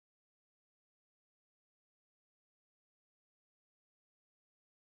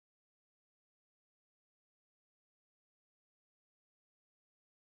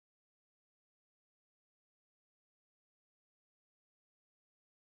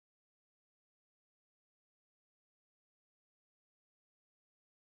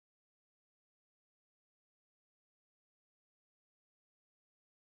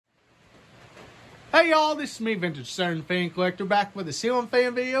Hey y'all, this is me, Vintage Southern Fan Collector, back with a ceiling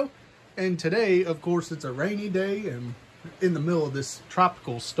fan video. And today, of course, it's a rainy day and in the middle of this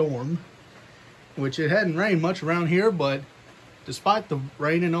tropical storm, which it hadn't rained much around here, but despite the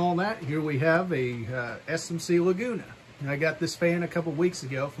rain and all that, here we have a SMC Laguna. I got this fan a couple weeks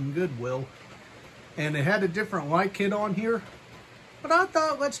ago from Goodwill, and it had a different light kit on here, but I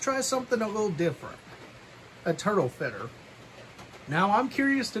thought let's try something a little different. A turtle fitter. Now, I'm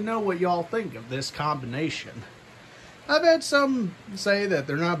curious to know what y'all think of this combination. I've had some say that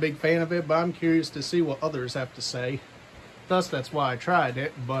they're not a big fan of it, but I'm curious to see what others have to say. Thus, that's why I tried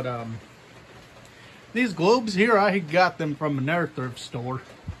it. But these globes here, I got them from another thrift store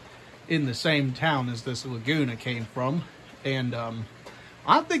in the same town as this Laguna came from. And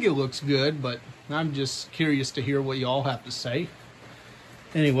I think it looks good, but I'm just curious to hear what y'all have to say.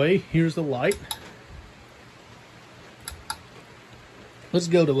 Anyway, here's the light. Let's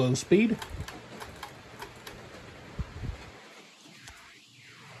go to low speed.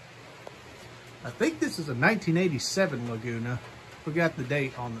 I think this is a 1987 Laguna. Forgot the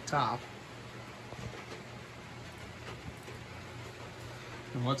date on the top.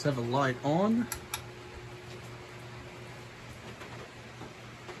 And let's have a light on.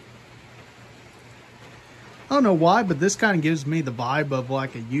 I don't know why, but this kind of gives me the vibe of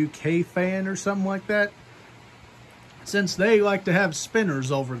like a UK fan or something like that. Since they like to have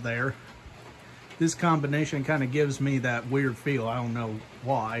spinners over there, this combination kind of gives me that weird feel. I don't know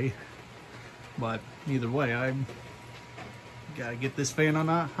why, but either way, I gotta get this fan on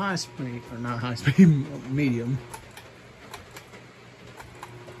a high speed, or not high speed, medium.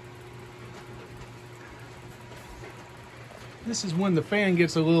 This is when the fan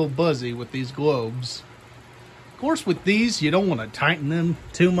gets a little buzzy with these globes. Of course, with these, you don't want to tighten them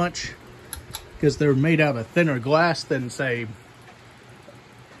too much, because they're made out of thinner glass than, say,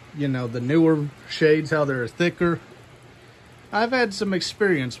 you know, the newer shades, how they're thicker. I've had some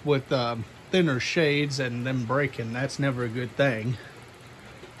experience with thinner shades and them breaking. That's never a good thing.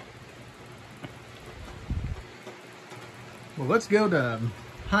 Well, let's go to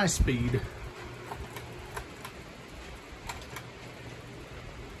high speed.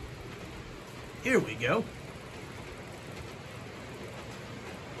 Here we go.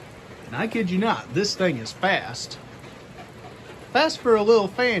 And I kid you not, this thing is fast. Fast for a little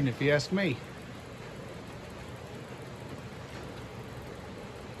fan, if you ask me.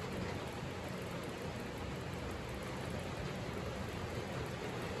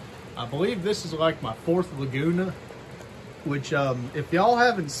 I believe this is like my 4th Laguna, which if y'all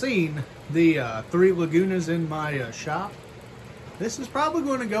haven't seen the 3 Lagunas in my shop, this is probably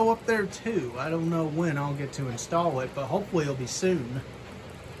going to go up there too. I don't know when I'll get to install it, but hopefully it'll be soon.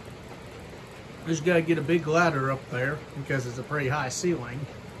 Just gotta get a big ladder up there because it's a pretty high ceiling,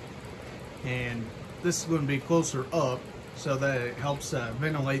 and this is going to be closer up so that it helps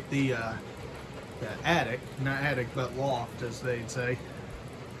ventilate the attic, not attic but loft as they'd say.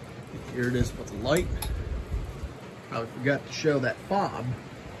 Here it is with the light. Probably forgot to show that fob.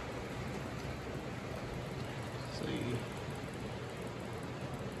 Let's see.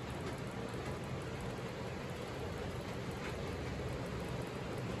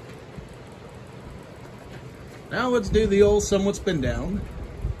 Now let's do the old somewhat spin down.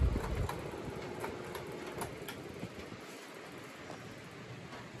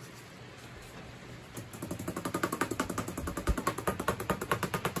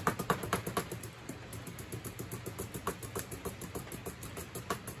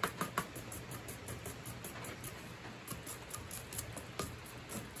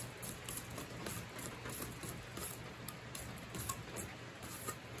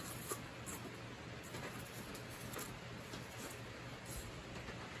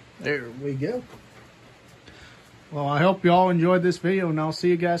 There we go. Well, I hope you all enjoyed this video, and I'll see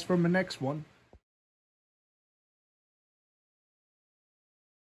you guys from the next one.